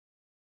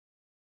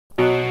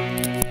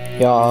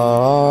Yeah,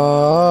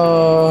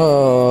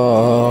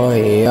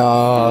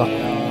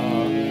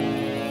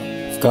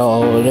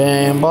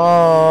 golden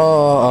bars,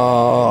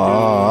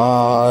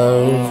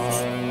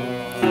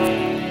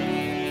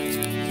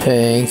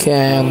 pink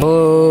and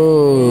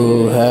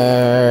blue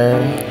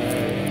hair,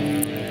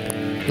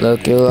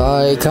 looking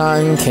like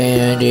cotton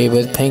candy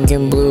with pink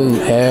and blue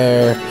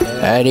hair.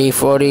 At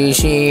 8:40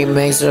 she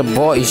makes a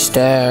boy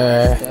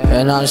stare,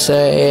 and I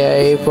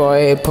say, hey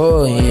boy,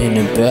 pull in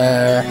the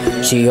bear.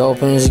 She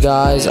opens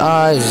Guy's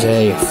eyes,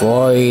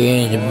 8:40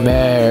 in the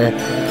mirror.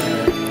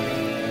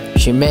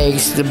 She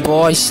makes the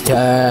boy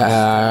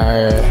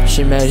stare.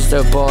 She makes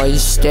the boy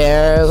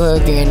stare,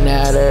 looking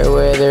at her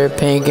with her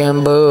pink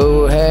and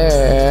blue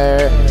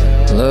hair,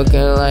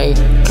 looking like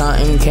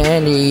cotton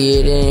candy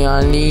eating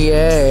on the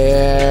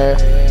air.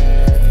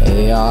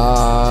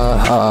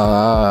 Yeah,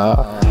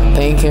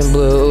 pink and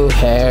blue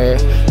hair.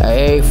 I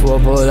ate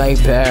football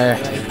like bear.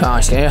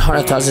 I'm scared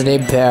 100,000 a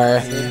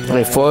bear.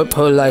 Like 4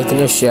 put like in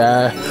a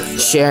share.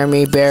 Share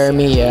me, bear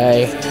me,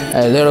 yay.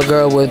 A little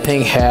girl with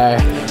pink hair.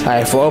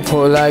 I 4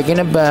 put like in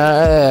a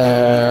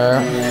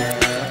bear.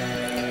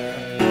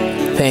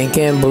 Pink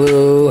and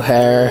blue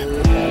hair,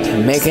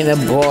 making the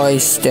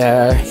boys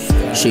stare.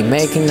 She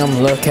making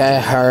them look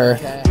at her,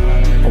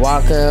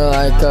 walking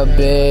like a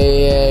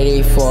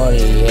big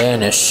 80-40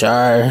 in a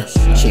shirt.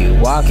 She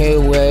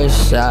walking with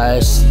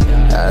size,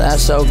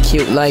 that's so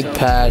cute like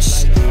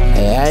pass.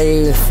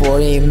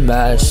 80-40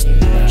 mess.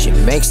 She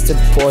makes the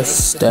boys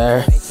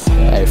stare.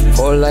 At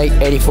 4 like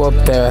 84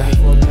 bear.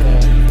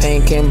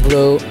 Pink and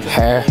blue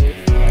hair,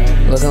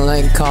 looking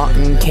like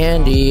cotton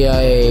candy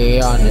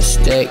on the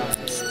stick.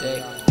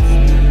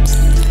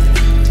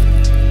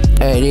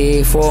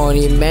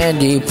 80-40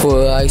 Mandy,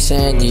 pull like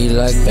Sandy,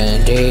 like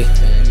Bandy.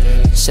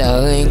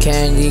 Selling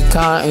candy,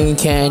 cotton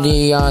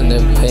candy on the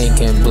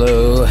pink and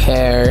blue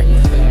hair.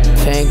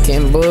 Pink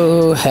and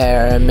blue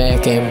hair,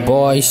 making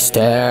boys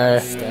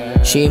stare.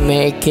 She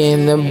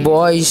making the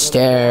boys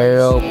stare,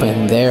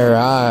 open their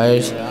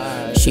eyes.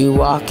 She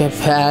walking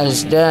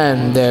past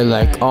them, they're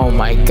like, oh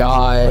my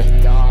god.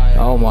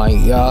 Oh my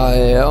god,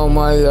 oh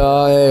my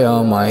god,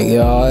 oh my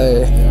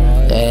god.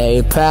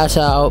 They pass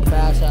out.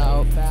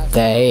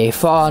 They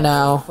fall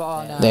now,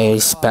 they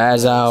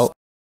spaz out.